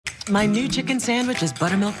My new chicken sandwich is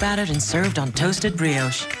buttermilk battered and served on toasted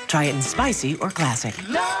brioche. Try it in spicy or classic.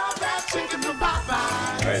 Love that chicken from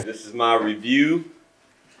Popeyes. All right, this is my review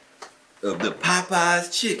of the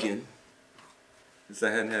Popeyes chicken. Since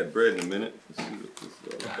I hadn't had bread in a minute. Let's see what this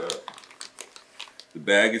is all about. The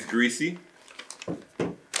bag is greasy.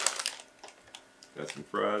 Got some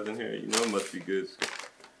fries in here. You know it must be good.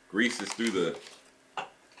 Grease is through the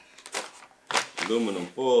aluminum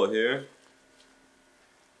foil here.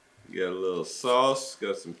 You got a little sauce.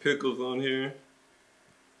 Got some pickles on here.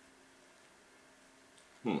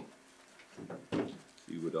 See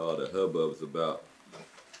what all the hubbub's about.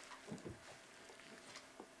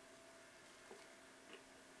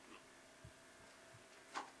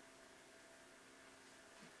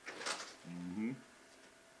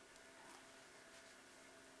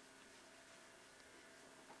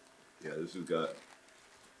 Yeah, this has got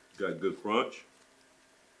good crunch,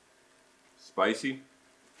 spicy.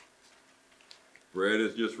 Bread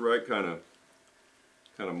is just right, kind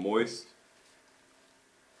of moist.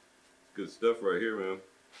 Good stuff right here, man.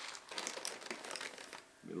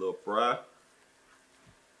 A little fry.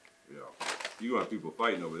 Yeah, you want people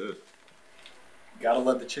fighting over this. Gotta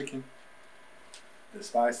love the chicken, the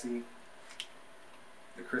spicy,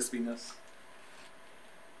 the crispiness.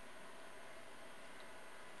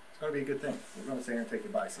 It's gonna be a good thing. We're gonna sit here and take a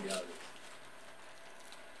bite, see how it is.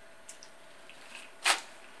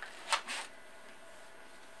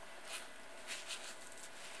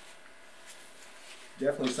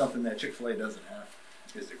 Definitely something that Chick-fil-A doesn't have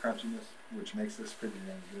is the crunchiness, which makes this pretty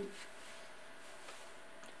dang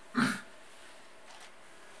good.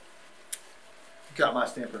 Got my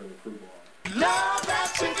stamp of approval on it. Love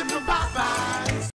that chicken from Popeyes.